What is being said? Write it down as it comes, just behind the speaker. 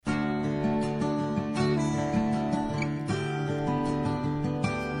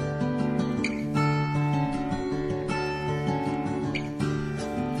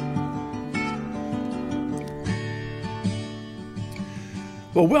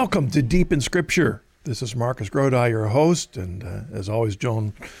Well, welcome to Deep in Scripture. This is Marcus Grodi, your host, and as always,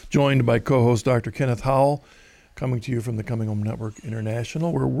 joined by co-host Dr. Kenneth Howell, coming to you from the Coming Home Network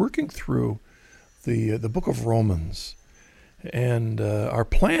International. We're working through the book of Romans, and our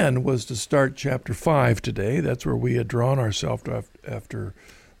plan was to start chapter 5 today. That's where we had drawn ourselves after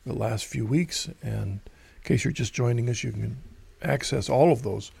the last few weeks, and in case you're just joining us, you can access all of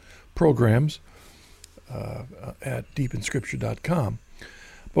those programs at deepinscripture.com.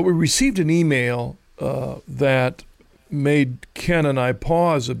 But we received an email that made Ken and I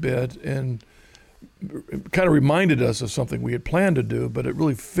pause a bit and kind of reminded us of something we had planned to do, but it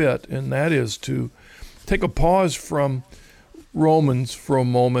really fit, and that is to take a pause from Romans for a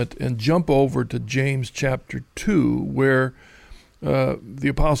moment and jump over to James chapter 2, where the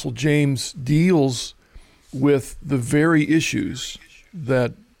Apostle James deals with the very issues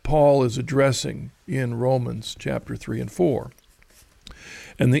that Paul is addressing in Romans chapter 3 and 4.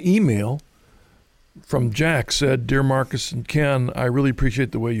 And the email from Jack said, "Dear Marcus and Ken, I really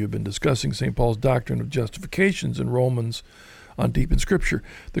appreciate the way you've been discussing St. Paul's doctrine of justifications in Romans on Deep in Scripture.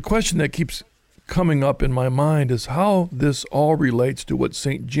 The question that keeps coming up in my mind is how this all relates to what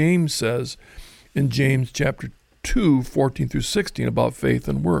St. James says in James chapter 2, 14 through 16 about faith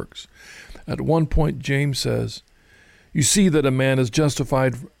and works. At one point, James says, 'You see that a man is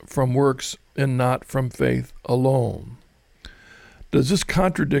justified from works and not from faith alone.' Does this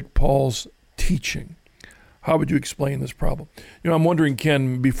contradict Paul's teaching? How would you explain this problem?" I'm wondering,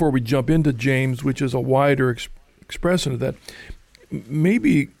 Ken, before we jump into James, which is a wider expression of that,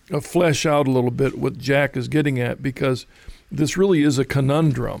 maybe flesh out a little bit what Jack is getting at, because this really is a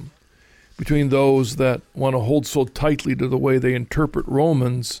conundrum between those that want to hold so tightly to the way they interpret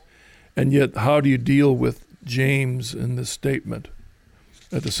Romans, and yet how do you deal with James in this statement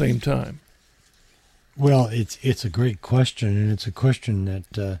at the same time? Well, it's a great question, and it's a question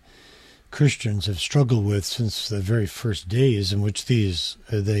that Christians have struggled with since the very first days in which they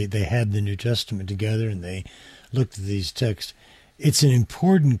had the New Testament together and they looked at these texts. It's an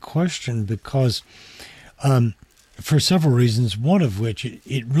important question because for several reasons, one of which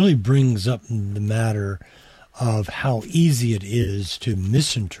it really brings up the matter of how easy it is to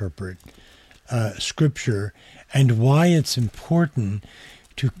misinterpret Scripture and why it's important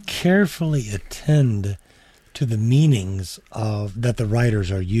to carefully attend to the meanings that the writers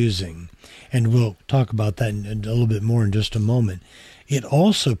are using. And we'll talk about that a little bit more in just a moment. It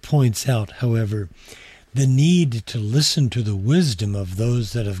also points out, however, the need to listen to the wisdom of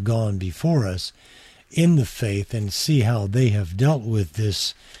those that have gone before us in the faith and see how they have dealt with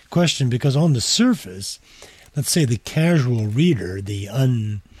this question. Because on the surface, let's say the casual reader, the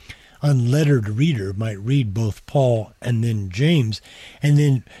unlettered reader might read both Paul and then James, and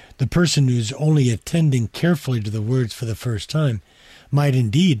then the person who's only attending carefully to the words for the first time might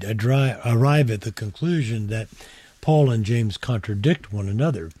indeed arrive at the conclusion that Paul and James contradict one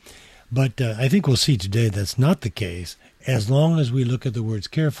another. But I think we'll see today that's not the case, as long as we look at the words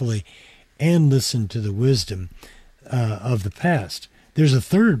carefully and listen to the wisdom of the past. There's a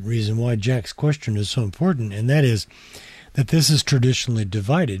third reason why Jack's question is so important, and that is that this has traditionally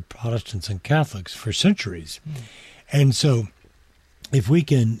divided Protestants and Catholics for centuries. And so if we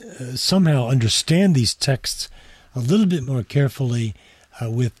can somehow understand these texts a little bit more carefully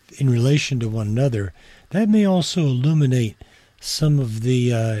in relation to one another, that may also illuminate some of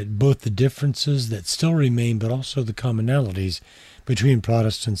the both the differences that still remain, but also the commonalities between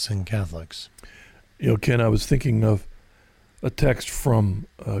Protestants and Catholics. Ken, I was thinking of a text from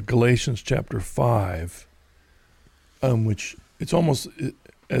Galatians chapter 5, which it's almost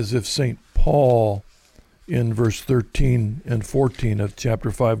as if St. Paul in verse 13 and 14 of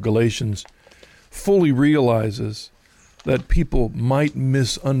chapter 5 Galatians fully realizes that people might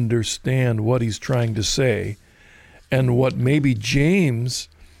misunderstand what he's trying to say, and what maybe James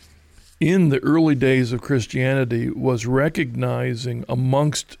in the early days of Christianity was recognizing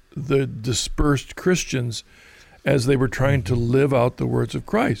amongst the dispersed Christians as they were trying to live out the words of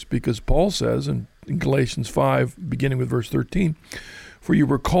Christ. Because Paul says in Galatians 5, beginning with verse 13, "For you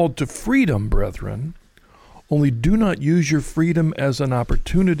were called to freedom, brethren, only do not use your freedom as an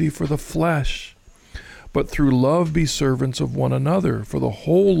opportunity for the flesh, but through love be servants of one another. For the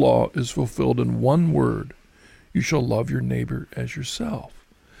whole law is fulfilled in one word, you shall love your neighbor as yourself."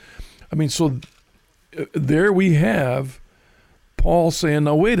 I mean, so there we have Paul saying,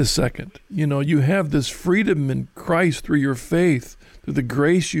 now wait a second, you have this freedom in Christ through your faith, through the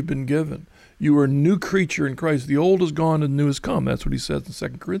grace you've been given. You are a new creature in Christ. The old is gone and the new has come. That's what he says in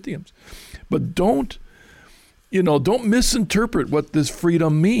 2 Corinthians. But don't misinterpret what this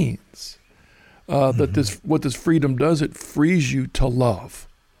freedom means. What this freedom does, it frees you to love.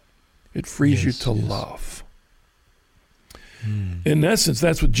 It frees you to love. In essence,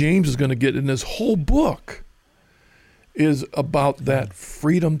 that's what James is going to get in this whole book, is about that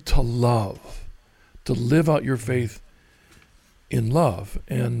freedom to love, to live out your faith in love.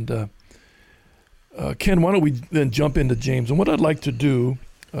 And Ken, why don't we then jump into James? And what I'd like to do,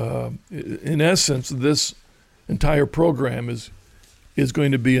 in essence, this entire program is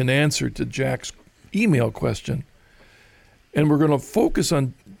going to be an answer to Jack's email question. And we're going to focus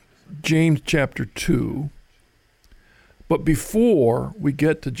on James chapter 2. But before we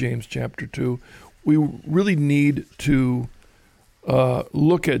get to James chapter 2, we really need to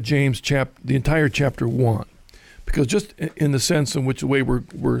look at James the entire chapter 1. Because just in the sense in which the way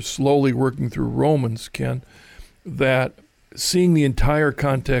we're slowly working through Romans, Ken, that seeing the entire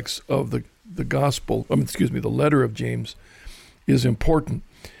context of the gospel, the letter of James, is important.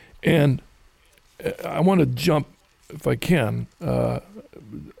 And I want to jump, if I can,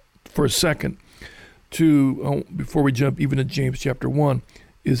 for a second, to before we jump even to James chapter 1,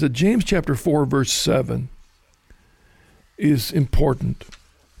 is that James chapter 4, verse 7 is important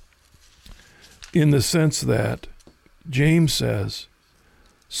in the sense that James says,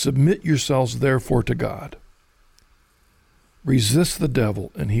 "Submit yourselves therefore to God. Resist the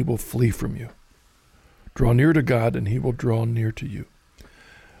devil, and he will flee from you. Draw near to God, and he will draw near to you."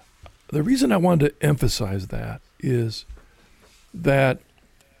 The reason I wanted to emphasize that is that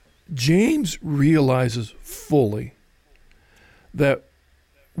James realizes fully that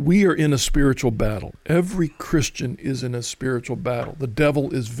we are in a spiritual battle. Every Christian is in a spiritual battle. The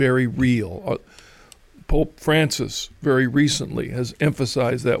devil is very real. Pope Francis very recently has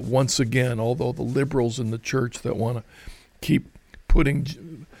emphasized that once again, although the liberals in the church that want to keep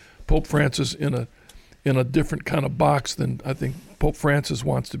putting Pope Francis in a different kind of box than I think Pope Francis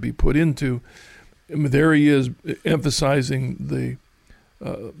wants to be put into, there he is emphasizing the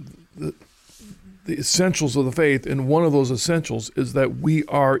essentials of the faith, and one of those essentials is that we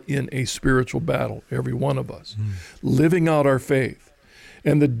are in a spiritual battle, every one of us, living out our faith.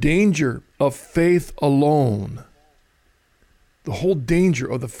 And the danger of faith alone, the whole danger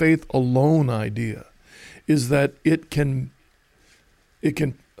of the faith alone idea, is that it can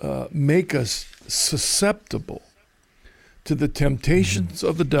make us susceptible to the temptations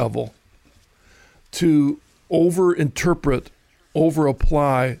of the devil to over-interpret,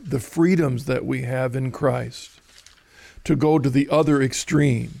 over-apply the freedoms that we have in Christ, to go to the other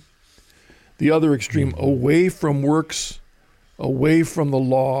extreme away from works, away from the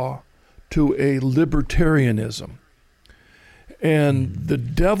law, to a libertarianism. And the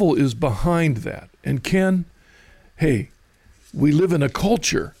devil is behind that. And Ken, hey, we live in a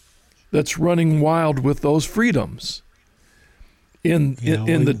culture that's running wild with those freedoms. In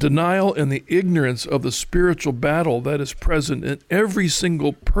the denial and the ignorance of the spiritual battle that is present in every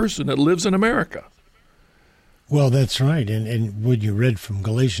single person that lives in America. Well, that's right. And when you read from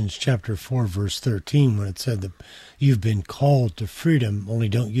Galatians chapter 4, verse 13, when it said that you've been called to freedom, only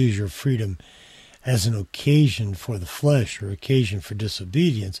don't use your freedom as an occasion for the flesh or occasion for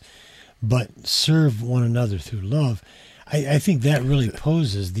disobedience, but serve one another through love. I think that really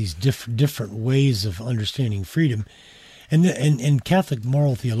poses these different ways of understanding freedom. And Catholic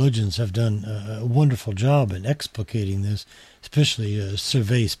moral theologians have done a wonderful job in explicating this, especially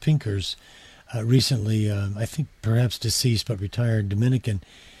Servais Pincus, recently, I think perhaps deceased but retired Dominican.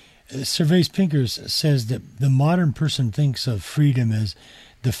 Servais Pincus says that the modern person thinks of freedom as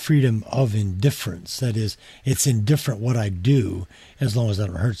the freedom of indifference. That is, it's indifferent what I do as long as I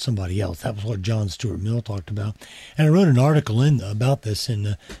don't hurt somebody else. That was what John Stuart Mill talked about. And I wrote an article about this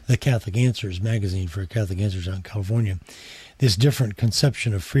in the Catholic Answers magazine for Catholic Answers out in California. This different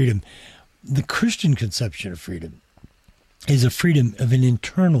conception of freedom. The Christian conception of freedom is a freedom of an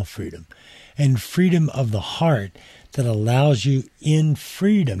internal freedom and freedom of the heart that allows you in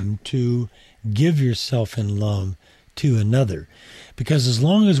freedom to give yourself in love to another. Because as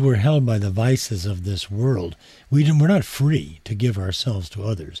long as we're held by the vices of this world, we're not free to give ourselves to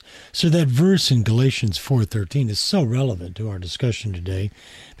others. So that verse in Galatians 4:13 is so relevant to our discussion today,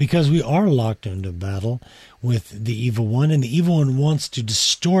 because we are locked into battle with the evil one, and the evil one wants to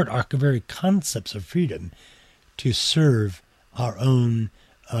distort our very concepts of freedom to serve our own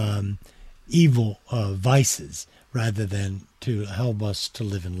evil vices, rather than to help us to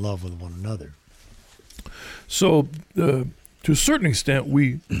live in love with one another. So, to a certain extent,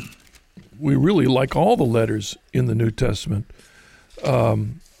 we really, like all the letters in the New Testament,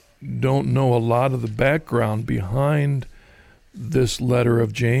 don't know a lot of the background behind this letter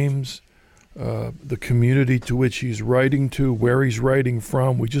of James, the community to which he's writing to, where he's writing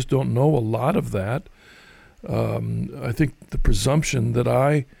from. We just don't know a lot of that. I think the presumption that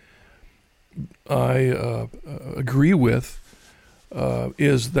I I agree with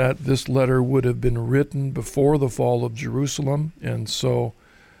is that this letter would have been written before the fall of Jerusalem, and so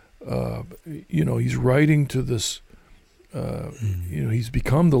he's writing to this. He's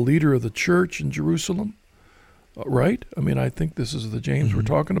become the leader of the church in Jerusalem, right? I mean, I think this is the James we're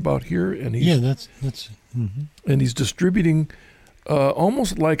talking about here, and that's and he's distributing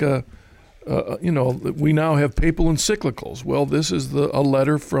almost like we now have papal encyclicals. Well, this is a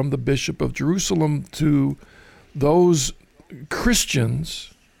letter from the Bishop of Jerusalem to those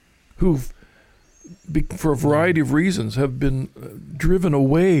Christians who've, for a variety of reasons, have been driven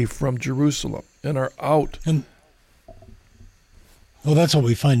away from Jerusalem and are out. Well, that's what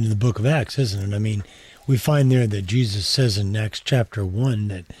we find in the book of Acts, isn't it? I mean, we find there that Jesus says in Acts chapter 1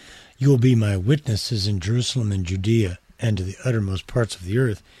 that you will be my witnesses in Jerusalem and Judea and to the uttermost parts of the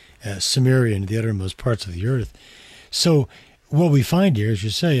earth, Samaria and to the uttermost parts of the earth. So what we find here, as you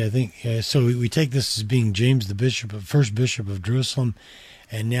say, I think, so we take this as being James, the first bishop of Jerusalem,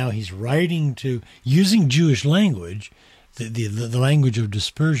 and now he's writing using Jewish language, the language of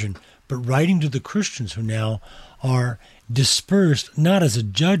dispersion, but writing to the Christians who now are dispersed, not as a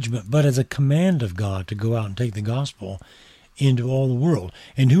judgment, but as a command of God to go out and take the gospel into all the world.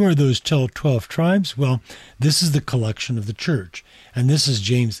 And who are those 12 tribes? Well, this is the collection of the church. And this is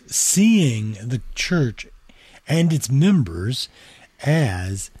James seeing the church and its members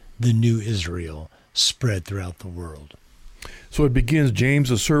as the new Israel spread throughout the world. So it begins, James,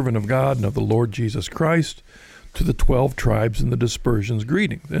 a servant of God and of the Lord Jesus Christ, to the 12 tribes in the dispersion's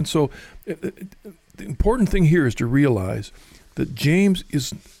greetings. And so the important thing here is to realize that James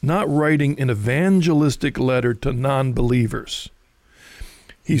is not writing an evangelistic letter to non-believers.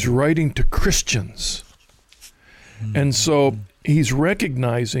 He's writing to Christians. And so he's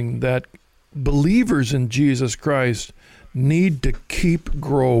recognizing that believers in Jesus Christ need to keep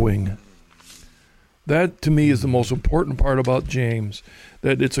growing. That, to me, is the most important part about James,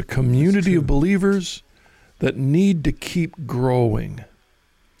 that it's a community of believers that need to keep growing.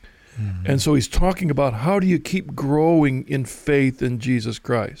 And so he's talking about how do you keep growing in faith in Jesus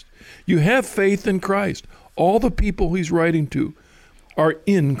Christ. You have faith in Christ. All the people he's writing to are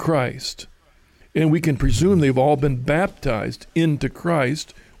in Christ. And we can presume they've all been baptized into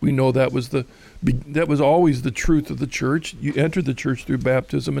Christ. We know that was always the truth of the church. You entered the church through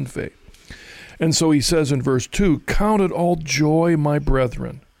baptism and faith. And so he says in verse 2, "Count it all joy, my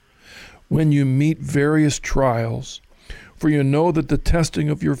brethren, when you meet various trials, for you know that the testing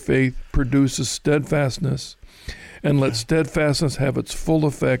of your faith produces steadfastness, and let steadfastness have its full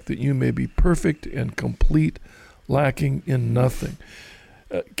effect, that you may be perfect and complete, lacking in nothing."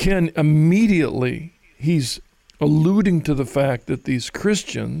 Ken, immediately he's alluding to the fact that these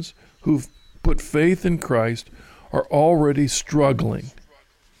Christians who've put faith in Christ are already struggling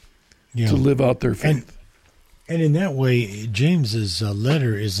to live out their faith. And in that way, James's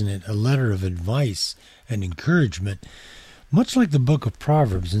letter, isn't it, a letter of advice and encouragement, much like the book of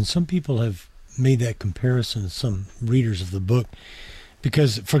Proverbs. And some people have made that comparison, some readers of the book,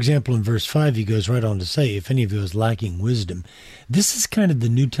 because, for example, in verse 5, he goes right on to say, if any of you is lacking wisdom, this is kind of the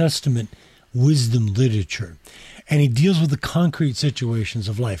New Testament wisdom literature. And he deals with the concrete situations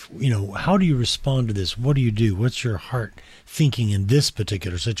of life. How do you respond to this? What do you do? What's your heart thinking in this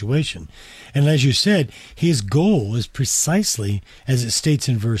particular situation? And as you said, his goal is precisely, as it states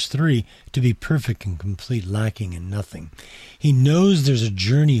in verse 3, to be perfect and complete, lacking in nothing. He knows there's a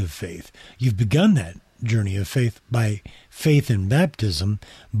journey of faith. You've begun that journey of faith by faith in baptism,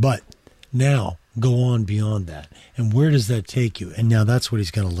 but now go on beyond that. And where does that take you? And now that's what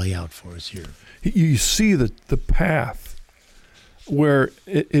he's going to lay out for us here. You see the path where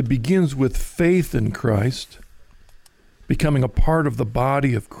it begins with faith in Christ, becoming a part of the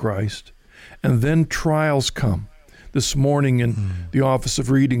body of Christ, and then trials come. This morning in the Office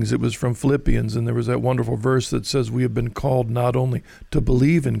of Readings, it was from Philippians, and there was that wonderful verse that says we have been called not only to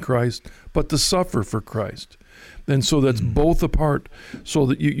believe in Christ, but to suffer for Christ. And so that's both a part, so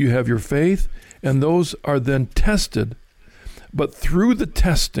that you have your faith, and those are then tested. But through the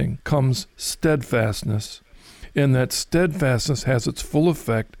testing comes steadfastness, and that steadfastness has its full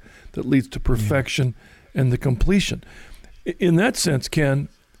effect that leads to perfection and the completion. In that sense, Ken,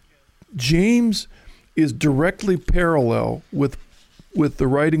 James is directly parallel with the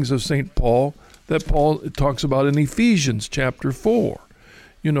writings of St. Paul that Paul talks about in Ephesians chapter 4.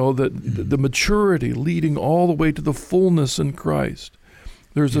 That the maturity leading all the way to the fullness in Christ.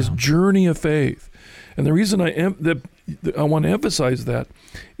 There's this journey of faith. And the reason I want to emphasize that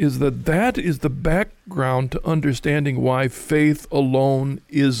is the background to understanding why faith alone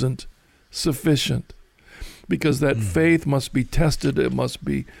isn't sufficient. Because that faith must be tested, it must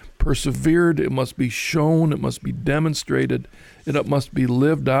be persevered, it must be shown, it must be demonstrated, and it must be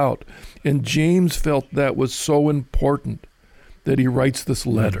lived out. And James felt that was so important that he writes this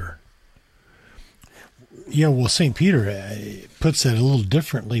letter. Yeah, well, St. Peter puts that a little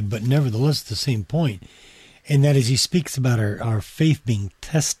differently, but nevertheless the same point. And that is, he speaks about our faith being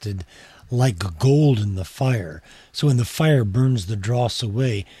tested like gold in the fire. So when the fire burns the dross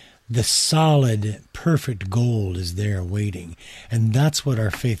away, the solid, perfect gold is there waiting. And that's what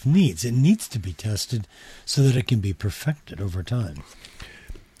our faith needs. It needs to be tested so that it can be perfected over time.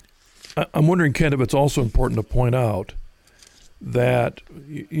 I'm wondering, Ken, if it's also important to point out that,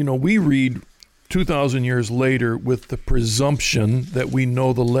 we read 2,000 years later with the presumption that we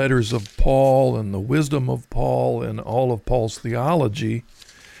know the letters of Paul and the wisdom of Paul and all of Paul's theology.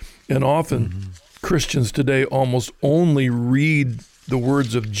 And often Christians today almost only read the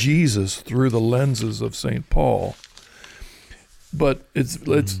words of Jesus through the lenses of St. Paul. But it's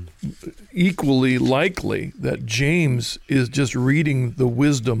equally likely that James is just reading the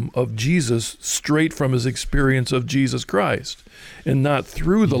wisdom of Jesus straight from his experience of Jesus Christ and not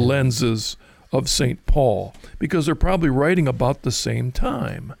through the lenses of St. Paul, because they're probably writing about the same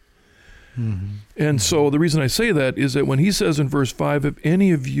time. And so the reason I say that is that when he says in verse 5, if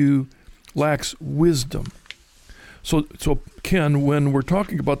any of you lacks wisdom. So Ken, when we're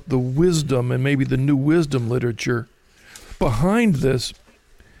talking about the wisdom and maybe the new wisdom literature, behind this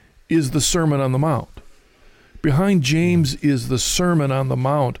is the Sermon on the Mount. Behind James is the Sermon on the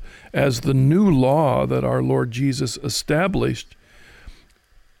Mount as the new law that our Lord Jesus established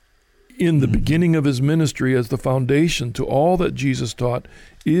in the beginning of his ministry as the foundation to all that Jesus taught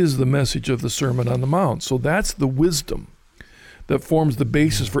is the message of the Sermon on the Mount. So that's the wisdom that forms the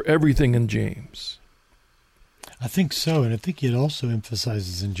basis for everything in James. I think so, and I think it also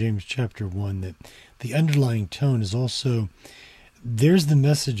emphasizes in James chapter 1 that the underlying tone is also, there's the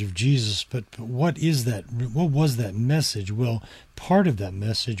message of Jesus, but what is that? What was that message? Well, part of that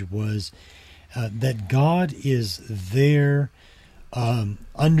message was that God is there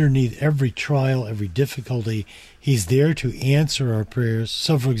underneath every trial, every difficulty. He's there to answer our prayers.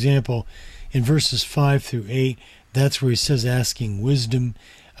 So, for example, in verses 5 through 8, that's where he says asking wisdom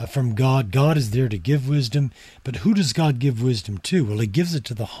from God. God is there to give wisdom, but who does God give wisdom to? Well, he gives it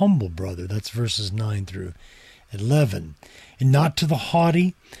to the humble brother. That's verses 9 through 11. And not to the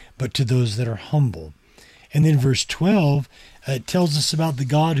haughty, but to those that are humble. And then verse 12 tells us about the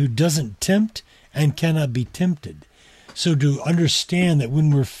God who doesn't tempt and cannot be tempted. So to understand that when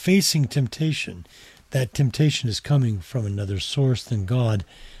we're facing temptation, that temptation is coming from another source than God,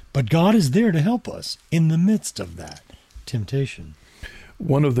 but God is there to help us in the midst of that temptation.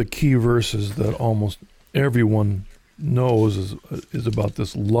 One of the key verses that almost everyone knows is about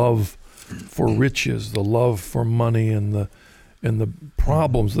this love for riches, the love for money, and the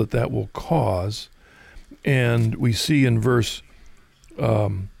problems that will cause. And we see in verse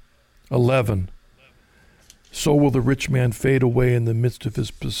 11, so will the rich man fade away in the midst of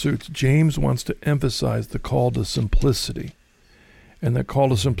his pursuits. James wants to emphasize the call to simplicity. And that call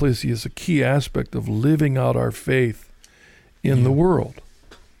to simplicity is a key aspect of living out our faith in the world.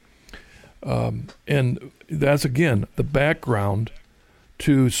 And that's, again, the background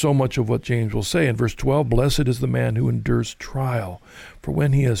to so much of what James will say. In verse 12, blessed is the man who endures trial, for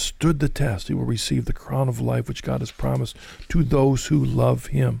when he has stood the test, he will receive the crown of life which God has promised to those who love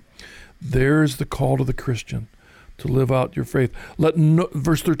him. There's the call to the Christian, to live out your faith.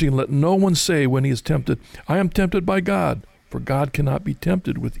 Verse 13, let no one say when he is tempted, I am tempted by God, for God cannot be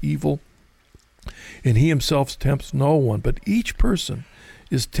tempted with evil, and he himself tempts no one. But each person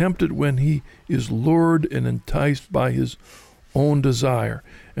is tempted when he is lured and enticed by his own desire.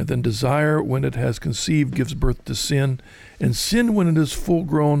 And then desire, when it has conceived, gives birth to sin. And sin, when it is full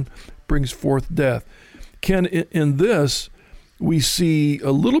grown, brings forth death. Ken, in this, we see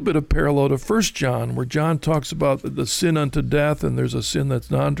a little bit of parallel to 1 John, where John talks about the sin unto death, and there's a sin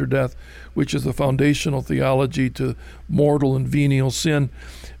that's not unto death, which is the foundational theology to mortal and venial sin.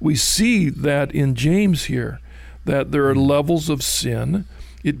 We see that in James here, that there are levels of sin.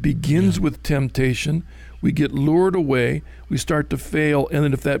 It begins with temptation. We get lured away. We start to fail. And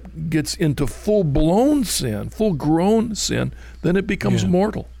then if that gets into full-blown sin, full-grown sin, then it becomes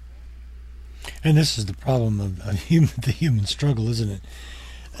mortal. And this is the problem of the human struggle, isn't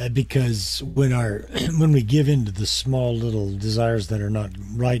it? Because when we give in to the small little desires that are not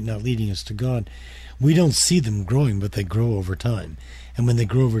right, not leading us to God, we don't see them growing, but they grow over time. And when they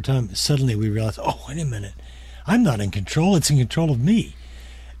grow over time, suddenly we realize, oh, wait a minute, I'm not in control. It's in control of me.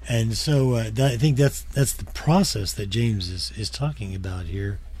 And so I think that's the process that James is talking about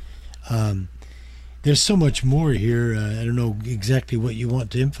here. there's so much more here. I don't know exactly what you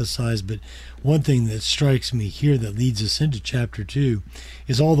want to emphasize, but one thing that strikes me here that leads us into chapter 2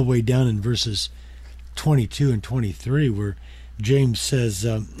 is all the way down in verses 22 and 23, where James says,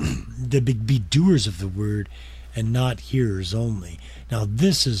 be doers of the word and not hearers only. Now,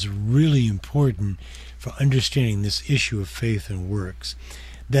 this is really important for understanding this issue of faith and works,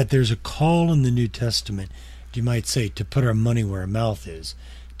 that there's a call in the New Testament, you might say, to put our money where our mouth is,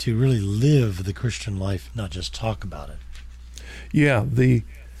 to really live the Christian life, not just talk about it. Yeah,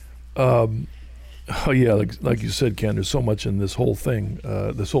 like you said, Ken, there's so much in this whole thing,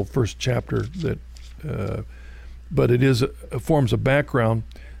 this whole first chapter that, but it forms a background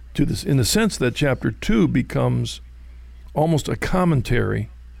to this, in the sense that chapter 2 becomes almost a commentary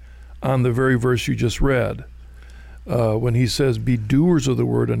on the very verse you just read, when he says, be doers of the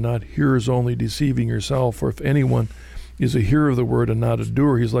word and not hearers only, deceiving yourself. For if anyone is a hearer of the word and not a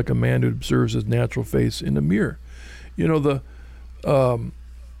doer, he's like a man who observes his natural face in a mirror. You know,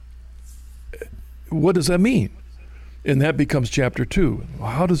 what does that mean? And that becomes chapter 2.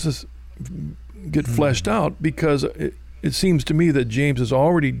 How does this get fleshed out? Because it seems to me that James is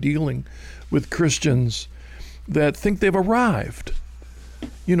already dealing with Christians that think they've arrived.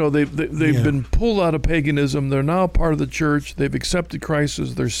 You know, they've been pulled out of paganism. They're now part of the church. They've accepted Christ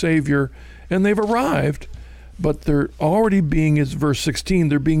as their Savior, and they've arrived. But they're already being, as verse 16,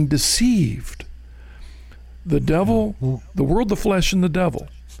 they're being deceived. The devil, the world, the flesh, and the devil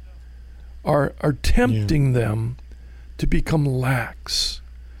are tempting them to become lax,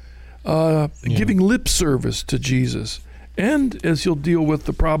 giving lip service to Jesus. And as he'll deal with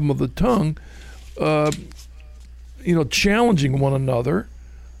the problem of the tongue, challenging one another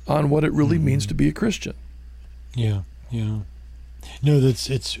on what it really means to be a Christian. Yeah. No,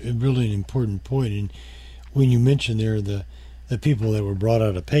 it's really an important point. And when you mention there the people that were brought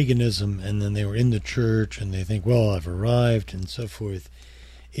out of paganism and then they were in the church and they think, well, I've arrived and so forth,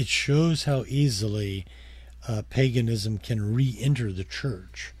 it shows how easily paganism can re-enter the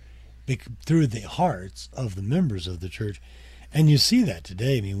church through the hearts of the members of the church. And you see that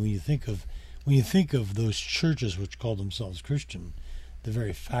today. I mean, when you think of those churches which call themselves Christian, the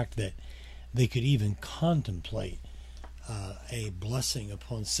very fact that they could even contemplate a blessing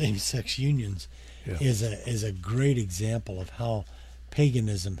upon same-sex unions is a great example of how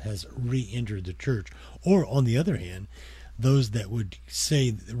paganism has re-entered the church. Or on the other hand, those that would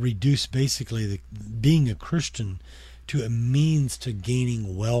say reduce basically being a Christian to a means to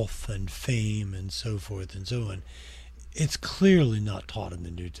gaining wealth and fame and so forth and so on. It's clearly not taught in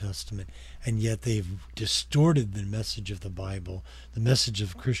the New Testament, and yet they've distorted the message of the Bible, the message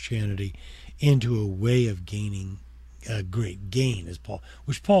of Christianity, into a way of gaining great gain,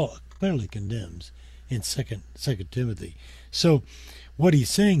 which Paul clearly condemns in 2 Timothy. So what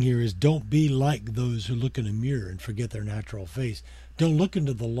he's saying here is, don't be like those who look in a mirror and forget their natural face. Don't look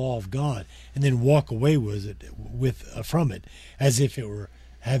into the law of God and then walk away from it as if it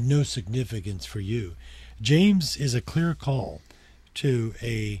have no significance for you. James is a clear call to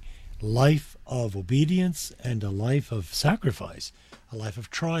a life of obedience and a life of sacrifice, a life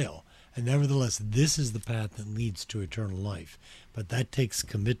of trial. And nevertheless, this is the path that leads to eternal life. But that takes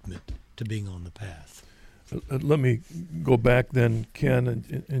commitment to being on the path. Let me go back then,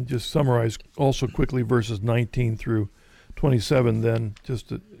 Ken, and just summarize also quickly verses 19 through 27. Then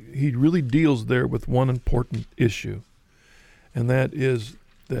he really deals there with one important issue, and that is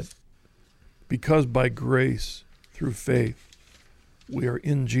that because by grace through faith we are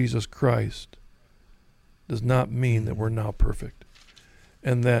in Jesus Christ does not mean that we're now perfect,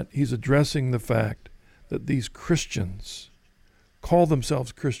 and that he's addressing the fact that these Christians call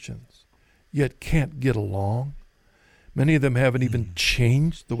themselves Christians yet can't get along. Many of them haven't even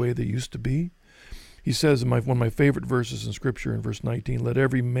changed the way they used to be. He says in one of my favorite verses in Scripture in verse 19, let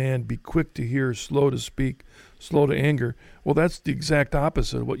every man be quick to hear, slow to speak, slow to anger. Well, that's the exact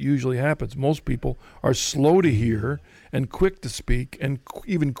opposite of what usually happens. Most people are slow to hear and quick to speak and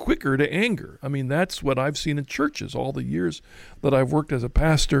even quicker to anger. I mean, that's what I've seen in churches all the years that I've worked as a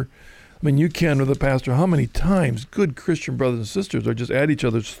pastor. I mean, you can with a pastor, how many times good Christian brothers and sisters are just at each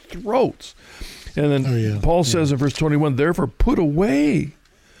other's throats. And then Paul says in verse 21, therefore put away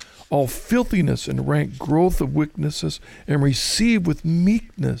all filthiness and rank growth of wickednesses, and receive with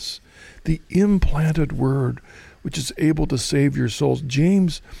meekness the implanted word, which is able to save your souls.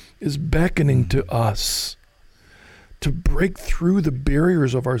 James is beckoning to us to break through the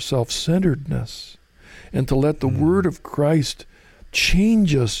barriers of our self-centeredness and to let the word of Christ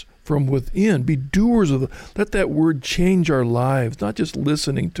change us from within. Be doers of let that word change our lives, not just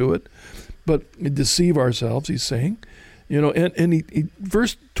listening to it, but deceive ourselves, he's saying. And he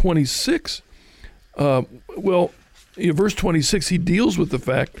verse 26 Well, in verse 26, he deals with the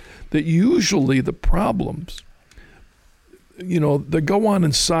fact that usually the problems, they go on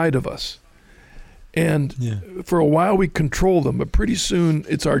inside of us. And for a while we control them, but pretty soon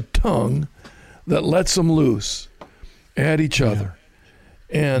it's our tongue that lets them loose at each other.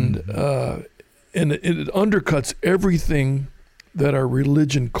 And and it undercuts everything that our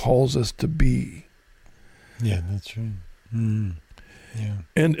religion calls us to be. Yeah, that's right. Mm. Yeah.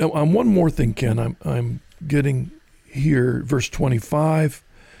 And on one more thing, Ken, I'm getting here, verse 25,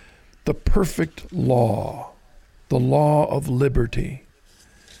 the perfect law, the law of liberty.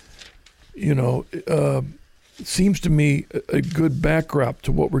 It seems to me a good backdrop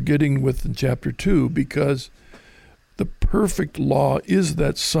to what we're getting with in chapter 2, because the perfect law is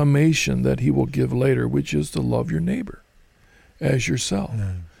that summation that he will give later, which is to love your neighbor as yourself.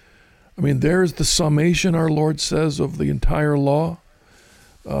 Mm. I mean, there's the summation, our Lord says, of the entire law.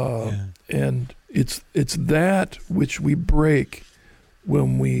 And it's that which we break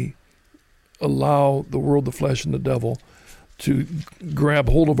when we allow the world, the flesh, and the devil to grab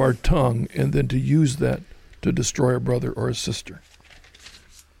hold of our tongue and then to use that to destroy a brother or a sister.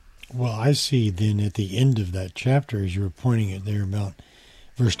 Well, I see then at the end of that chapter, as you were pointing it there about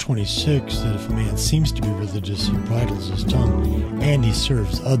verse 26, that if a man seems to be religious, he bridles his tongue and he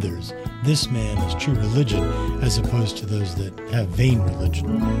serves others. This man is true religion, as opposed to those that have vain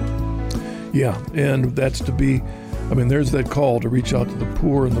religion. Yeah, and that's to be, there's that call to reach out to the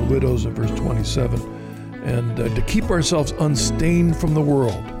poor and the widows in verse 27, and to keep ourselves unstained from the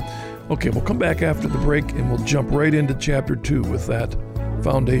world. Okay, we'll come back after the break, and we'll jump right into chapter 2 with that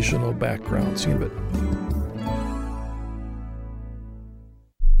foundational background. See you in a bit.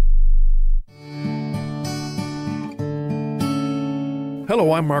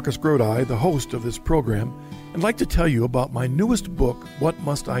 Hello, I'm Marcus Grodi, the host of this program, and I'd like to tell you about my newest book, What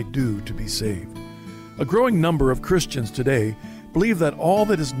Must I Do to Be Saved? A growing number of Christians today believe that all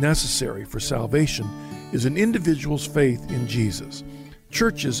that is necessary for salvation is an individual's faith in Jesus.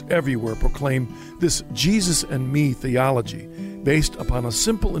 Churches everywhere proclaim this Jesus and me theology based upon a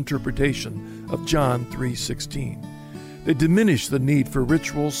simple interpretation of John 3:16. They diminish the need for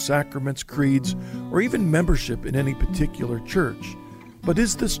rituals, sacraments, creeds, or even membership in any particular church. But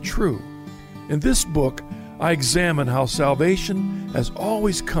is this true? In this book, I examine how salvation has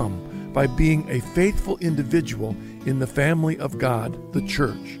always come by being a faithful individual in the family of God, the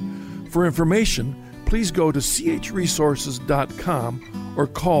church. For information, please go to chresources.com or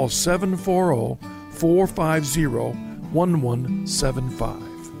call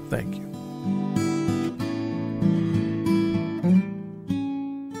 740-450-1175. Thank you.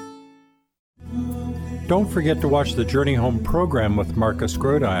 Don't forget to watch the Journey Home program with Marcus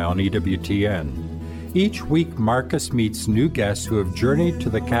Grodi on EWTN. Each week, Marcus meets new guests who have journeyed to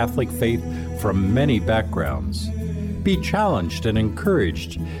the Catholic faith from many backgrounds. Be challenged and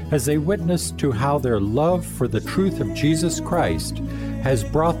encouraged as they witness to how their love for the truth of Jesus Christ has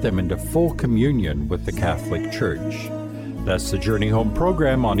brought them into full communion with the Catholic Church. That's the Journey Home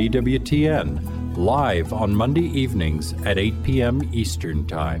program on EWTN, live on Monday evenings at 8 p.m. Eastern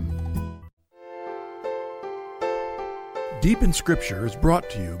Time. Deep in Scripture is brought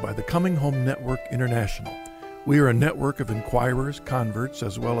to you by the Coming Home Network International. We are a network of inquirers, converts,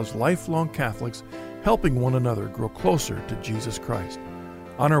 as well as lifelong Catholics helping one another grow closer to Jesus Christ.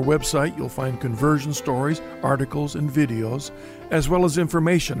 On our website, you'll find conversion stories, articles, and videos, as well as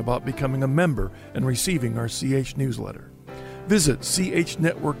information about becoming a member and receiving our CH newsletter. Visit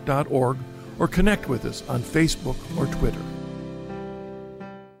chnetwork.org or connect with us on Facebook or Twitter.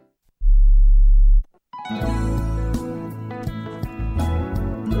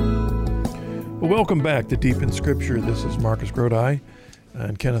 Well, welcome back to Deep in Scripture. This is Marcus Grodi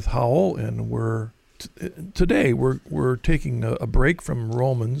and Kenneth Howell, and today we're taking a break from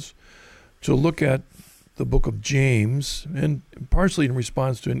Romans to look at the book of James, and partially in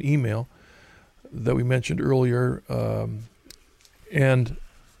response to an email that we mentioned earlier. And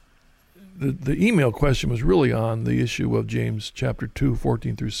the email question was really on the issue of James chapter 2,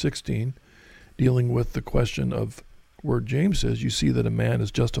 14 through 16, dealing with the question of where James says, you see that a man is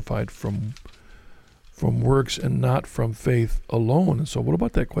justified from works and not from faith alone. And so what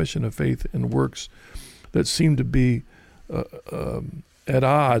about that question of faith and works that seem to be at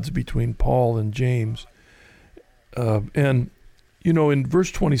odds between Paul and James? And, in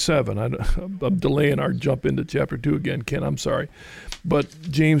verse 27, I'm delaying our jump into chapter 2 again, Ken, I'm sorry. But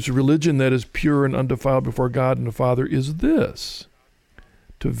James' religion that is pure and undefiled before God and the Father is this: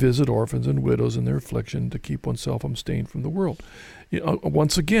 to visit orphans and widows in their affliction, to keep oneself unstained from the world.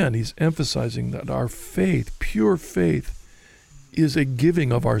 Once again, he's emphasizing that our faith, pure faith, is a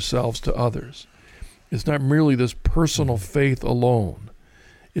giving of ourselves to others. It's not merely this personal faith alone.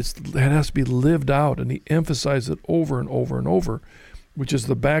 It has to be lived out, and he emphasized it over and over and over, which is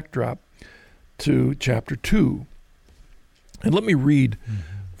the backdrop to chapter 2. And let me read,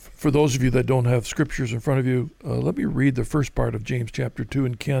 for those of you that don't have scriptures in front of you, let me read the first part of James chapter 2,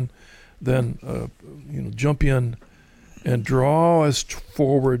 and Ken, then jump in and draw us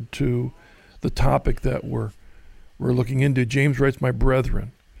forward to the topic that we're looking into. James writes, "My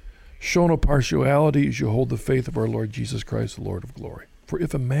brethren, show no partiality as you hold the faith of our Lord Jesus Christ, the Lord of glory. For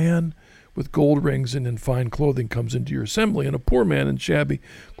if a man with gold rings and in fine clothing comes into your assembly, and a poor man in shabby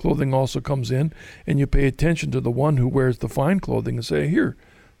clothing also comes in, and you pay attention to the one who wears the fine clothing and say, 'Here,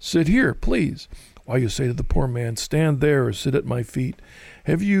 sit here, please,' while you say to the poor man, 'Stand there or sit at my feet,'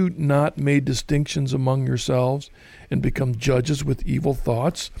 have you not made distinctions among yourselves and become judges with evil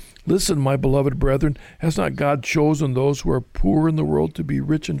thoughts? Listen, my beloved brethren, has not God chosen those who are poor in the world to be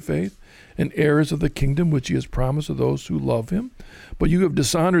rich in faith and heirs of the kingdom which he has promised to those who love him? But you have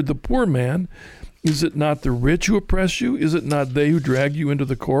dishonored the poor man. Is it not the rich who oppress you? Is it not they who drag you into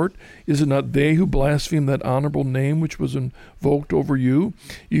the court? Is it not they who blaspheme that honorable name which was invoked over you?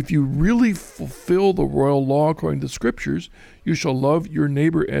 If you really fulfill the royal law according to the Scriptures, you shall love your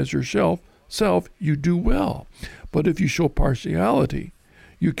neighbor as yourself, you do well. But if you show partiality,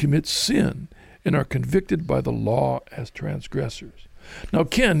 you commit sin and are convicted by the law as transgressors." Now,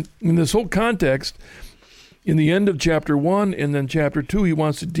 Ken, in this whole context, in the end of chapter 1 and then chapter 2, he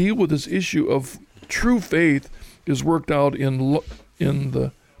wants to deal with this issue of true faith is worked out in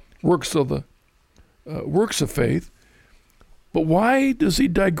the works of faith. But why does he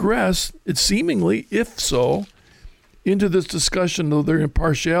digress, it seemingly, if so, into this discussion of their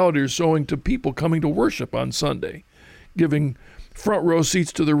impartiality or showing to people coming to worship on Sunday, giving front row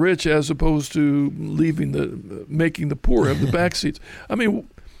seats to the rich as opposed to making the poor have the back seats? I mean,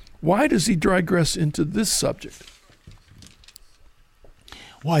 why does he digress into this subject?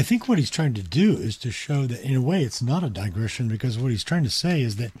 Well, I think what he's trying to do is to show that, in a way, it's not a digression, because what he's trying to say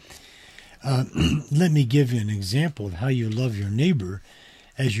is that, let me give you an example of how you love your neighbor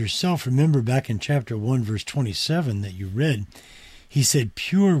as yourself. Remember back in chapter 1, verse 27 that you read, he said,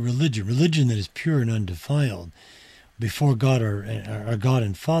 pure religion that is pure and undefiled before God, our God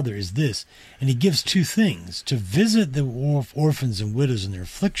and Father, is this. And he gives two things: to visit the orphans and widows in their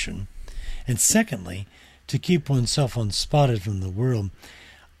affliction, and secondly, to keep oneself unspotted from the world.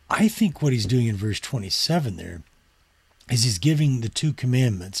 I think what he's doing in verse 27 there is he's giving the two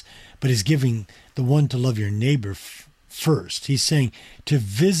commandments, but he's giving the one to love your neighbor first. He's saying to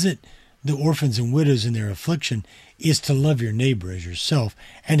visit the orphans and widows in their affliction is to love your neighbor as yourself,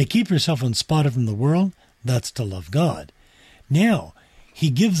 and to keep yourself unspotted from the world, that's to love God. Now, he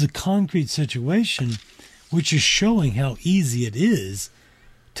gives a concrete situation which is showing how easy it is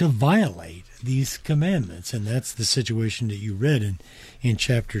to violate these commandments, and that's the situation that you read in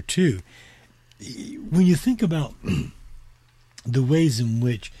chapter 2. When you think about the ways in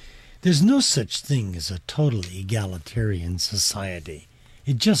which there's no such thing as a totally egalitarian society.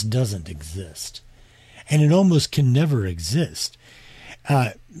 It just doesn't exist. And it almost can never exist.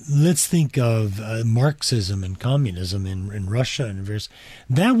 Let's think of Marxism and communism in Russia and various.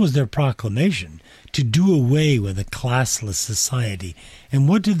 That was their proclamation, to do away with a classless society. And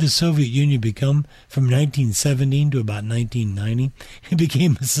what did the Soviet Union become from 1917 to about 1990?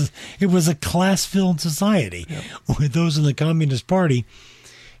 It was a class-filled society, yep, with those in the Communist Party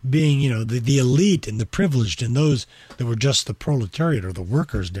being, the elite and the privileged, and those that were just the proletariat or the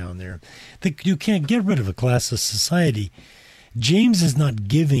workers down there. You can't get rid of a classless society. James is not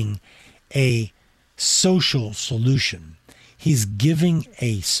giving a social solution. He's giving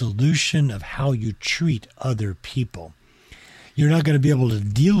a solution of how you treat other people. You're not going to be able to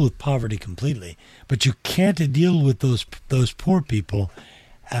deal with poverty completely, but you can't deal with those poor people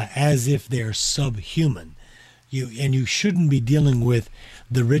as if they're subhuman. You shouldn't be dealing with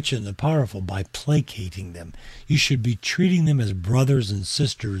the rich and the powerful by placating them. You should be treating them as brothers and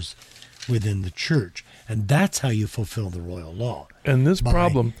sisters within the church. And that's how you fulfill the royal law. And this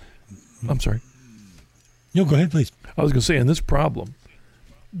problem, I'm sorry. No, go ahead, please. I was going to say, and this problem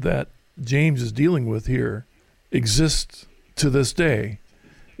that James is dealing with here exists to this day,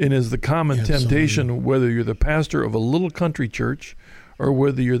 and is the common temptation, whether you're the pastor of a little country church or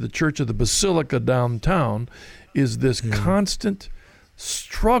whether you're the church of the Basilica downtown, is this constant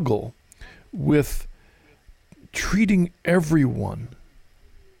struggle with treating everyone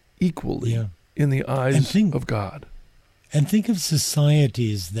equally in the eyes of God. And think of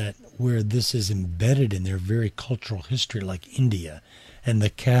societies where this is embedded in their very cultural history, like India and the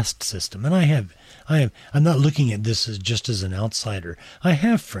caste system. And I'm not looking at this just as an outsider. I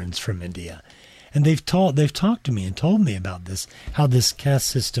have friends from India, And they've talked to me and told me about this, how this caste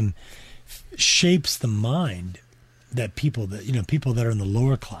system shapes the mind that people that are in the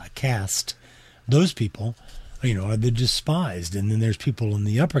lower class caste, those people, are the despised, and then there's people in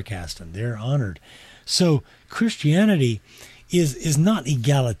the upper caste and they're honored. So Christianity is not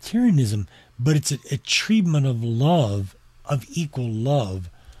egalitarianism, but it's a treatment of love, of equal love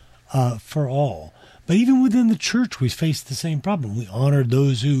for all. But even within the church, we face the same problem. We honor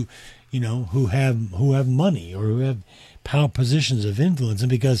those who have money or who have power positions of influence, and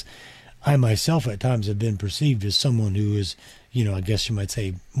because I myself at times have been perceived as someone who is, I guess you might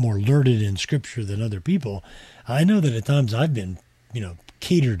say, more learned in Scripture than other people, I know that at times I've been,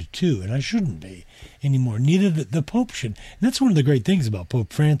 catered to, and I shouldn't be anymore. Neither the Pope should. And that's one of the great things about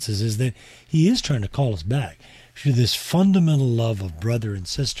Pope Francis, is that he is trying to call us back to this fundamental love of brother and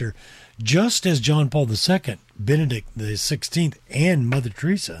sister, just as John Paul II, Benedict the 16th, and Mother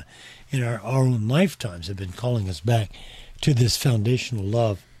Teresa in our own lifetimes have been calling us back to this foundational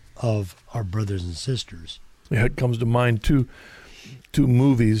love of our brothers and sisters. Yeah, it comes to mind two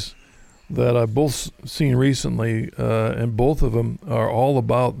movies that I've both seen recently, and both of them are all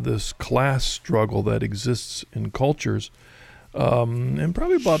about this class struggle that exists in cultures, and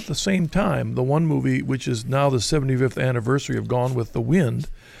probably about the same time. The one movie, which is now the 75th anniversary of Gone with the Wind,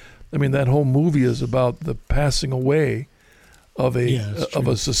 I mean, that whole movie is about the passing away of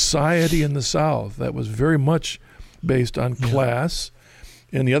a society in the South that was very much based on class.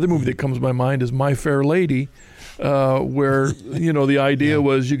 And the other movie that comes to my mind is My Fair Lady, where, the idea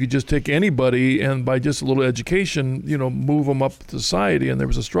was you could just take anybody and by just a little education, move them up society. And there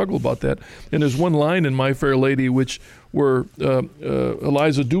was a struggle about that. And there's one line in My Fair Lady where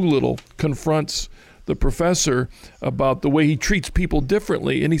Eliza Doolittle confronts the professor about the way he treats people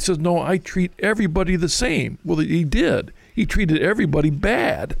differently. And he says, no, I treat everybody the same. Well, he did. He treated everybody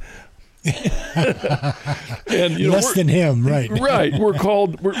bad. And less than him, right? Right. We're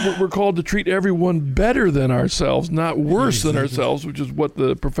called to treat everyone better than ourselves, not worse than ourselves, which is what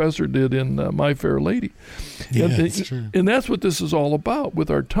the professor did in My Fair Lady. Yeah, that's true. And that's what this is all about.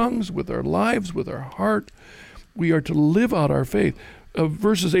 With our tongues, with our lives, with our heart, we are to live out our faith.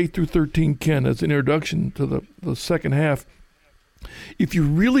 Verses 8 through 13, Ken, as an introduction to the second half. If you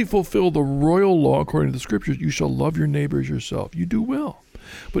really fulfill the royal law according to the Scriptures, you shall love your neighbor as yourself. You do well.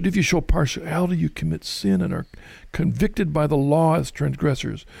 But if you show partiality, you commit sin and are convicted by the law as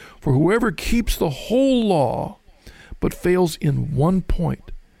transgressors. For whoever keeps the whole law but fails in one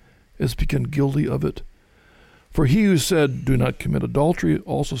point has become guilty of it. For he who said, do not commit adultery,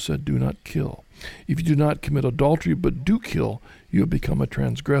 also said, do not kill. If you do not commit adultery but do kill, you have become a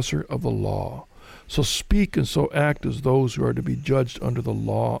transgressor of the law. So speak and so act as those who are to be judged under the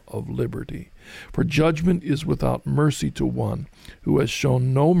law of liberty. For judgment is without mercy to one who has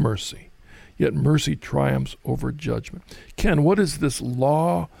shown no mercy, yet mercy triumphs over judgment. Ken, what is this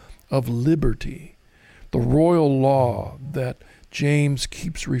law of liberty, the royal law that James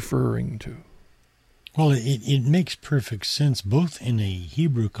keeps referring to? Well, it makes perfect sense, both in a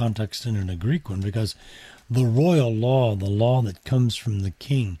Hebrew context and in a Greek one, because the royal law, the law that comes from the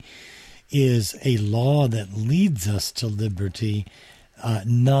king, is a law that leads us to liberty,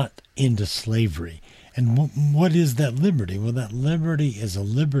 not into slavery. And what is that liberty? Well, that liberty is a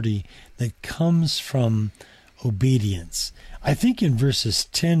liberty that comes from obedience. I think in verses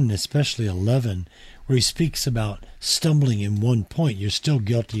 10 and especially 11, where he speaks about stumbling in one point, you're still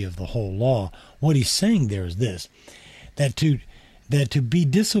guilty of the whole law. What he's saying there is this, that to be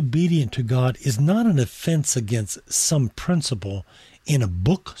disobedient to God is not an offense against some principle in a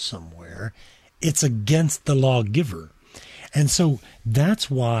book somewhere. It's against the lawgiver. And so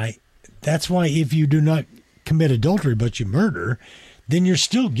that's why if you do not commit adultery but you murder, then you're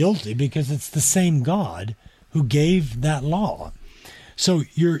still guilty, because it's the same God who gave that law. So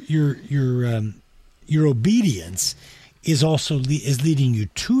your obedience is also leading you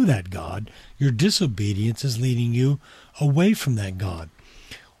to that God. Your disobedience is leading you away from that God.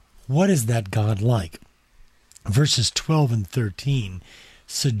 What is that God like? Verses 12 and 13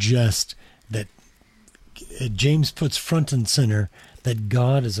 suggest that James puts front and center that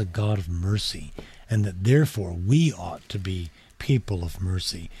God is a God of mercy, and that therefore we ought to be people of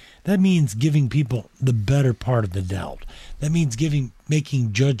mercy. That means giving people the better part of the doubt. That means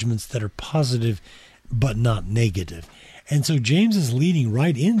making judgments that are positive but not negative. And so James is leading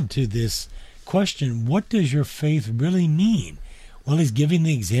right into this question, what does your faith really mean? Well, he's giving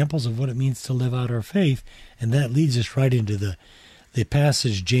the examples of what it means to live out our faith, and that leads us right into the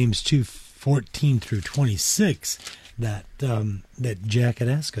passage, James 2:14 through 26, that Jack had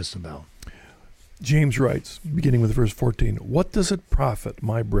asked us about. James writes, beginning with verse 14, "What does it profit,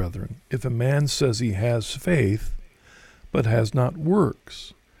 my brethren, if a man says he has faith, but has not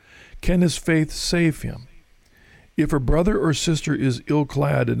works? Can his faith save him? If a brother or sister is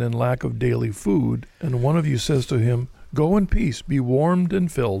ill-clad and in lack of daily food, and one of you says to him, 'Go in peace, be warmed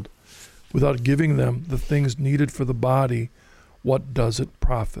and filled,' without giving them the things needed for the body, what does it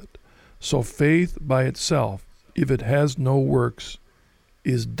profit? So faith by itself, if it has no works,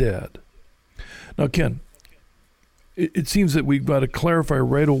 is dead." Now, Ken, it seems that we've got to clarify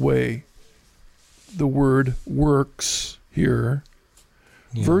right away the word works here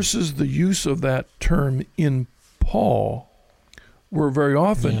versus the use of that term in Paul, where very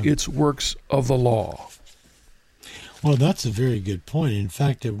often it's works of the law. Well, that's a very good point. In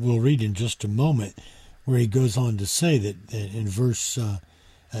fact, we'll read in just a moment where he goes on to say that in verse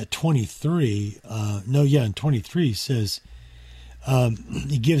 23, in 23 he says,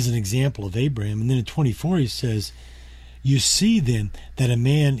 he gives an example of Abraham, and then in 24 he says, "You see then that a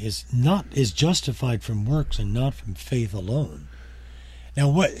man is justified from works and not from faith alone." Now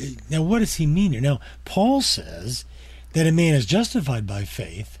what does he mean here? Now, Paul says that a man is justified by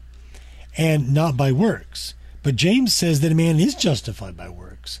faith and not by works. But James says that a man is justified by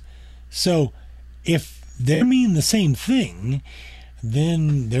works. So if they mean the same thing,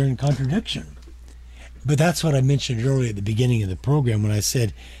 then they're in contradiction. But that's what I mentioned earlier at the beginning of the program when I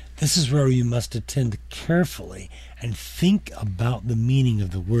said this is where you must attend carefully and think about the meaning of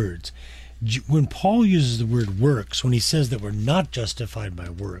the words. When Paul uses the word works, when he says that we're not justified by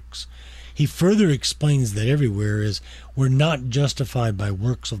works, he further explains that everywhere is we're not justified by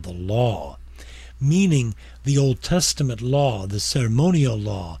works of the law, meaning the Old Testament law, the ceremonial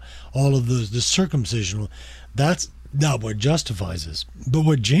law, all of those, the circumcision, that's not what justifies us. But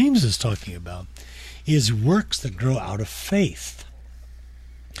what James is talking about is works that grow out of faith.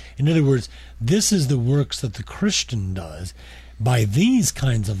 In other words, this is the works that the Christian does. By these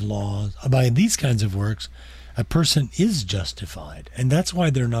kinds of laws, by these kinds of works, a person is justified. And that's why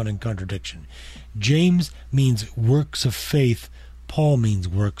they're not in contradiction. James means works of faith. Paul means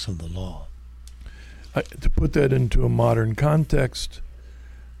works of the law. To put that into a modern context,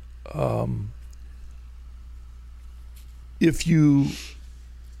 if you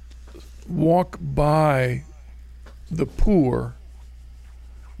walk by the poor,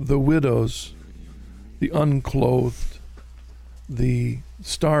 the widows, the unclothed, the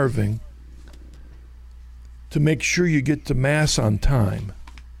starving, to make sure you get to Mass on time.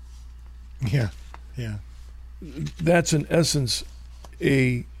 Yeah. That's in essence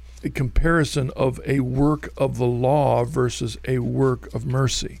a comparison of a work of the law versus a work of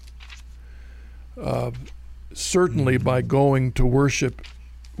mercy. Certainly by going to worship,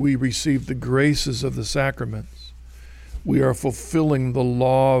 we receive the graces of the sacraments. We are fulfilling the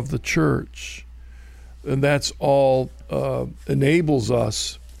law of the church. And that's all enables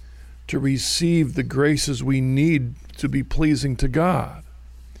us to receive the graces we need to be pleasing to God.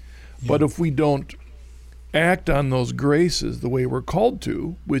 Yeah. But if we don't act on those graces the way we're called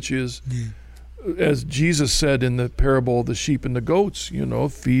to, which is, as Jesus said in the parable of the sheep and the goats,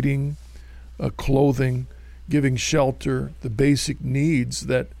 feeding, clothing, giving shelter, the basic needs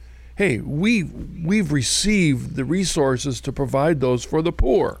that, hey, we've received the resources to provide those for the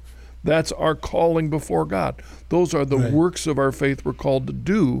poor. That's our calling before God. Those are the works of our faith we're called to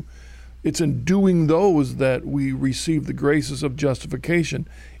do. It's in doing those that we receive the graces of justification.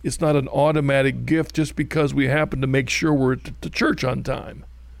 It's not an automatic gift just because we happen to make sure we're at the church on time.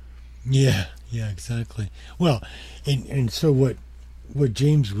 Yeah, exactly. Well, and so what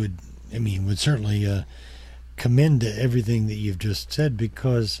James would certainly commend to everything that you've just said,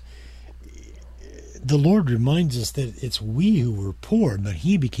 because the Lord reminds us that it's we who were poor, but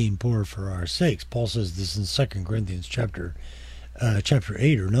he became poor for our sakes. Paul says this in 2 Corinthians chapter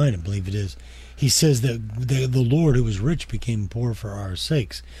 8 or 9, I believe it is. He says that the Lord who was rich became poor for our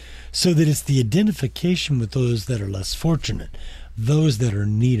sakes, so that it's the identification with those that are less fortunate, those that are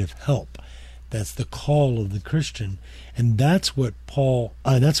in need of help. That's the call of the Christian, and that's what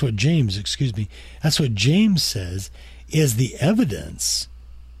James says is the evidence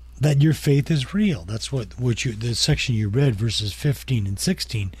that your faith is real. That's the section you read, verses 15 and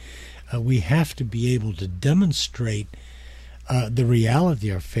 16. We have to be able to demonstrate the reality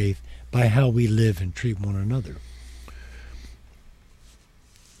of our faith by how we live and treat one another.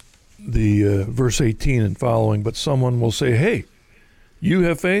 The verse 18 and following, but someone will say, hey, you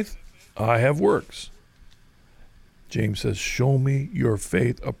have faith, I have works. James says, show me your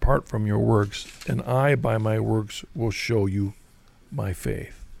faith apart from your works, and I by my works will show you my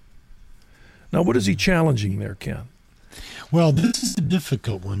faith. Now, what is he challenging there, Ken? Well, this is a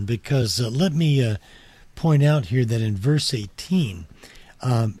difficult one because let me point out here that in verse 18,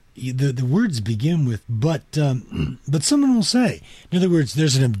 the words begin with but someone will say. In other words,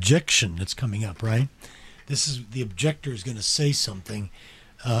 there's an objection that's coming up, right? This is the objector is going to say something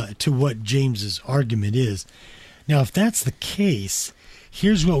to what James's argument is. Now, if that's the case,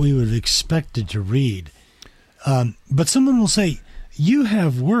 here's what we would have expected to read. But someone will say, you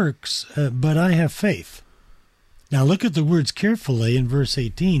have works, but I have faith. Now, look at the words carefully in verse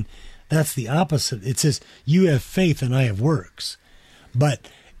 18. That's the opposite. It says, you have faith and I have works. But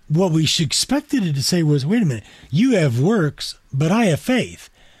what we expected it to say was, wait a minute, you have works, but I have faith.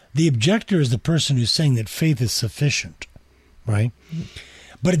 The objector is the person who's saying that faith is sufficient, right?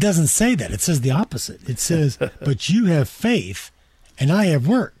 But it doesn't say that. It says the opposite. It says, but you have faith and I have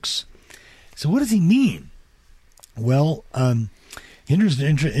works. So what does he mean? Well,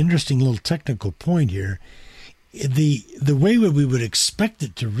 interesting little technical point here. The way we would expect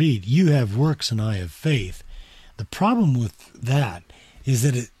it to read, you have works and I have faith. The problem with that is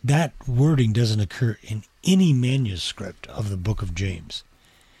that that wording doesn't occur in any manuscript of the book of James.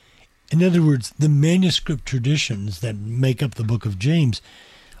 In other words, the manuscript traditions that make up the book of James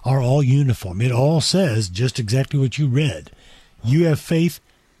are all uniform. It all says just exactly what you read. You have faith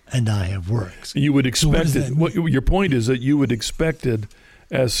and I have works. You would expect it. Your point is that you would expect it,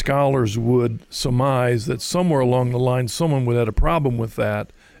 as scholars would surmise, that somewhere along the line someone would have had a problem with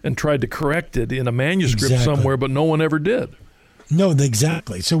that and tried to correct it in a manuscript somewhere, but no one ever did. No,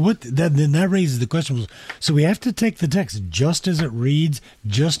 exactly. So then that raises the question. So we have to take the text just as it reads,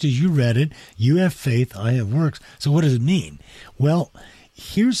 just as you read it. You have faith, I have works. So what does it mean? Well,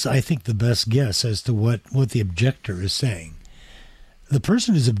 here's, I think, the best guess as to what the objector is saying. The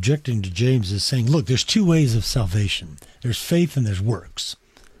person who's objecting to James is saying, look, there's two ways of salvation. There's faith and there's works.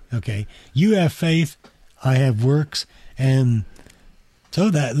 Okay? You have faith, I have works, and so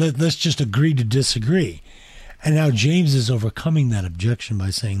let's just agree to disagree. And now James is overcoming that objection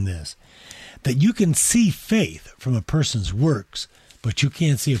by saying this, that you can see faith from a person's works, but you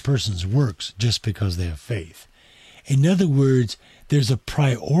can't see a person's works just because they have faith. In other words, there's a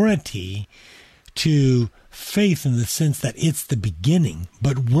priority to faith in the sense that it's the beginning,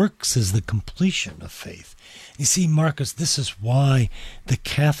 but works is the completion of faith. You see, Marcus, this is why the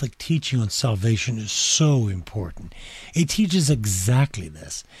Catholic teaching on salvation is so important. It teaches exactly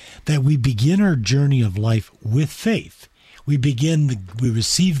this, that we begin our journey of life with faith. We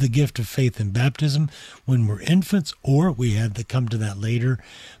receive the gift of faith in baptism when we're infants, or we have to come to that later.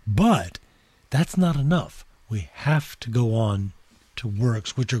 But that's not enough. We have to go on to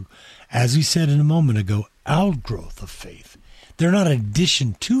works, which are, as we said a moment ago, outgrowth of faith. They're not an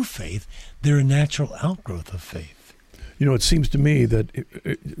addition to faith. They're a natural outgrowth of faith. You know, it seems to me that,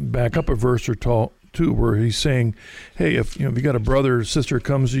 back up a verse or two, where he's saying, hey, if you got a brother or sister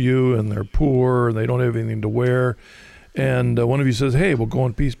comes to you and they're poor and they don't have anything to wear, and one of you says, hey, well, go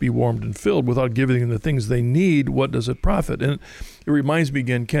in peace, be warmed and filled, without giving them the things they need, what does it profit? And it reminds me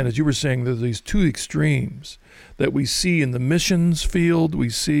again, Ken, as you were saying, there's these two extremes that we see in the missions field, we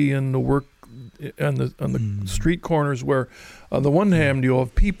see in the work on the street corners, where on the one hand you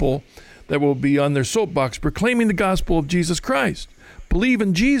have people that will be on their soapbox proclaiming the gospel of Jesus Christ, believe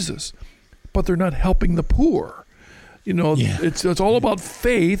in Jesus, but they're not helping the poor. It's all about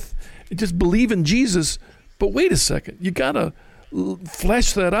faith. Just believe in Jesus, but wait a second, you got to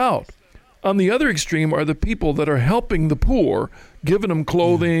flesh that out. On the other extreme are the people that are helping the poor, giving them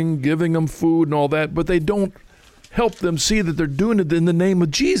clothing, giving them food and all that, but they don't help them see that they're doing it in the name of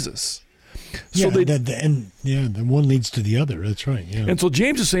Jesus. So the one leads to the other. That's right. Yeah. And so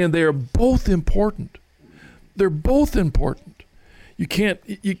James is saying they are both important. They're both important. You've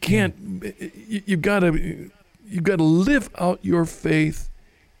got to live out your faith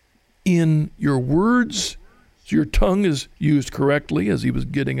in your words. So your tongue is used correctly, as he was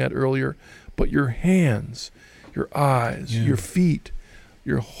getting at earlier, but your hands, your eyes, your feet,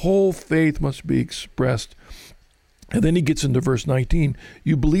 your whole faith must be expressed. And then he gets into verse 19.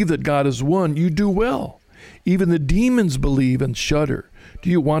 You believe that God is one, you do well. Even the demons believe and shudder. Do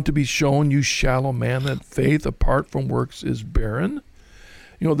you want to be shown, you shallow man, that faith apart from works is barren?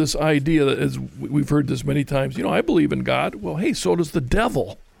 This idea that, as we've heard this many times, I believe in God. Well, hey, so does the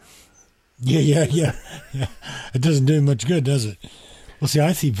devil. Yeah. It doesn't do much good, does it? Well, see,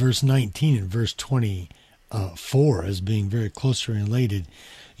 I see verse 19 and verse 24 as being very closely related.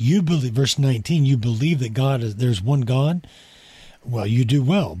 You believe, verse 19, you believe that there's one God. Well, you do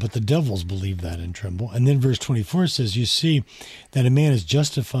well, but the devils believe that and tremble. And then verse 24 says, you see that a man is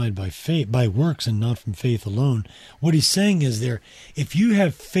justified by faith, by works, and not from faith alone. What he's saying is there, if you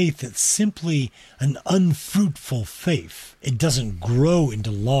have faith that's simply an unfruitful faith, it doesn't grow into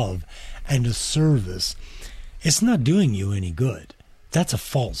love and to service, it's not doing you any good. That's a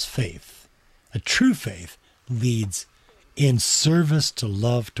false faith. A true faith leads in service to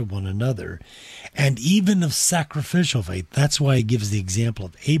love to one another, and even of sacrificial faith. That's why he gives the example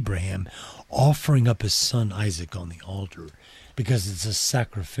of Abraham offering up his son Isaac on the altar, because it's a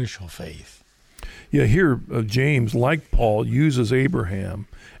sacrificial faith. Yeah, here James, like Paul, uses Abraham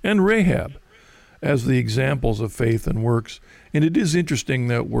and Rahab as the examples of faith and works. And it is interesting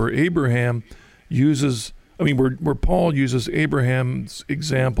that where Paul uses Abraham's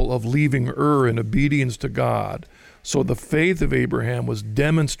example of leaving Ur in obedience to God. So the faith of Abraham was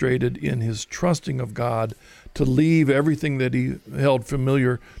demonstrated in his trusting of God to leave everything that he held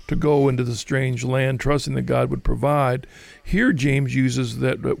familiar to go into the strange land, trusting that God would provide. Here James uses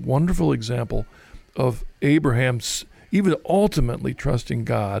that wonderful example of Abraham's even ultimately trusting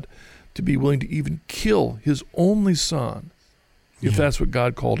God to be willing to even kill his only son, if that's what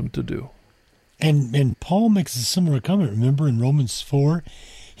God called him to do. And Paul makes a similar comment. Remember in Romans 4,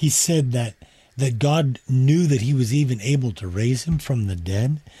 he said that God knew that he was even able to raise him from the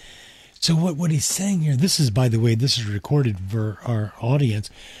dead. So what he's saying here, this is, by the way, this is recorded for our audience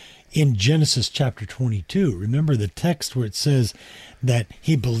in Genesis chapter 22. Remember the text where it says that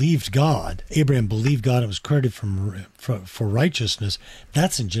he believed God. Abraham believed God and was credited for righteousness.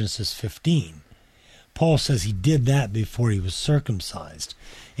 That's in Genesis 15. Paul says he did that before he was circumcised.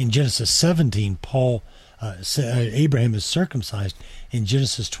 In Genesis 17, Abraham is circumcised. In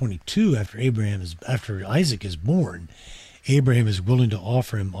Genesis 22, after Isaac is born, Abraham is willing to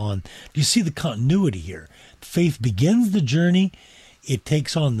offer him on. Do you see the continuity here? Faith begins the journey, it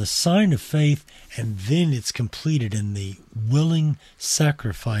takes on the sign of faith, and then it's completed in the willing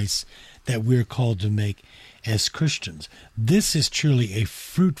sacrifice that we're called to make as Christians. This is truly a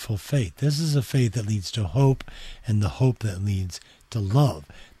fruitful faith. This is a faith that leads to hope, and the hope that leads to love.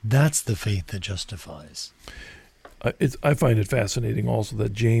 That's the faith that justifies. I find it fascinating also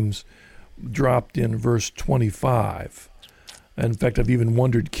that James dropped in verse 25. In fact, I've even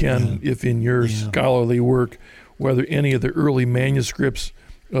wondered, Ken, if in your scholarly work, whether any of the early manuscripts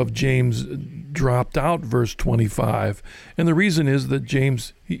of James dropped out verse 25. And the reason is that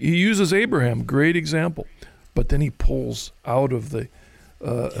James, he uses Abraham, great example, but then he pulls out of the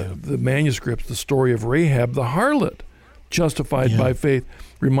manuscripts the story of Rahab, the harlot, justified by faith.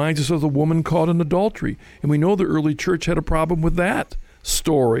 Reminds us of the woman caught in adultery. And we know the early church had a problem with that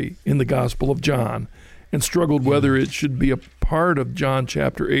story in the Gospel of John and struggled whether it should be a part of John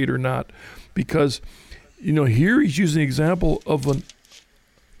chapter 8 or not. Because, here he's using the example of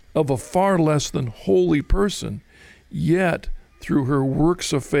a far less than holy person, yet through her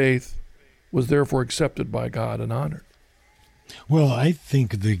works of faith was therefore accepted by God and honored. Well, I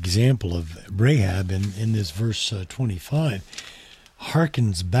think the example of Rahab in this verse 25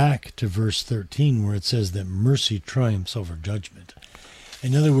 harkens back to verse 13 where it says that mercy triumphs over judgment.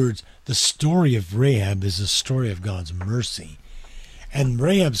 In other words, the story of Rahab is a story of God's mercy. And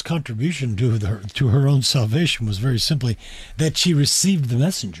Rahab's contribution to her own salvation was very simply that she received the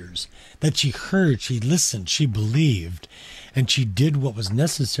messengers, that she heard, she listened, she believed, and she did what was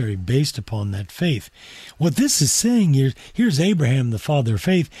necessary based upon that faith. What this is saying here, here's Abraham, the father of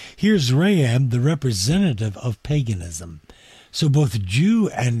faith. Here's Rahab, the representative of paganism. So both Jew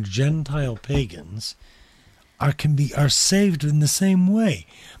and Gentile pagans are saved in the same way.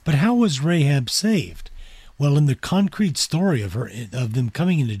 But how was Rahab saved? Well, in the concrete story of them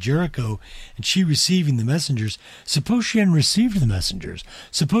coming into Jericho and she receiving the messengers, suppose she hadn't received the messengers.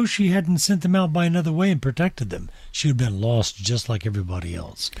 Suppose she hadn't sent them out by another way and protected them. She would have been lost just like everybody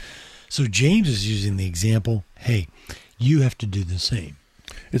else. So James is using the example, hey, you have to do the same.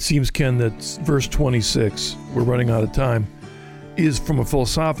 It seems, Ken, that verse 26, we're running out of time, is from a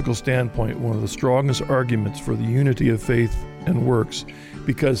philosophical standpoint one of the strongest arguments for the unity of faith and works,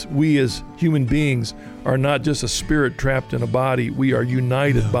 because we as human beings are not just a spirit trapped in a body, we are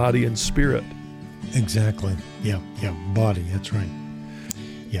united body and spirit. Exactly. Yeah, body, that's right.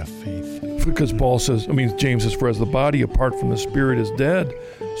 Yeah, faith. Because Paul says, James says, for as the body apart from the spirit is dead,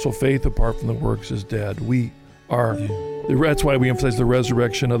 so faith apart from the works is dead. We are, that's why we emphasize the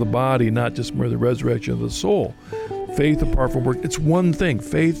resurrection of the body, not just more the resurrection of the soul. Faith apart from work, it's one thing.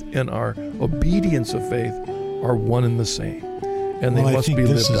 Faith and our obedience of faith are one and the same. And they must be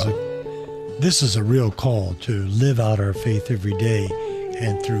lived out. This is a real call to live out our faith every day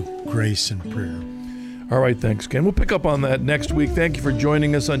and through grace and prayer. All right, thanks, Ken. We'll pick up on that next week. Thank you for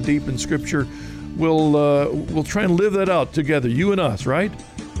joining us on Deep in Scripture. We'll try and live that out together, you and us, right?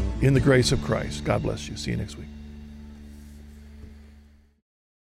 In the grace of Christ. God bless you. See you next week.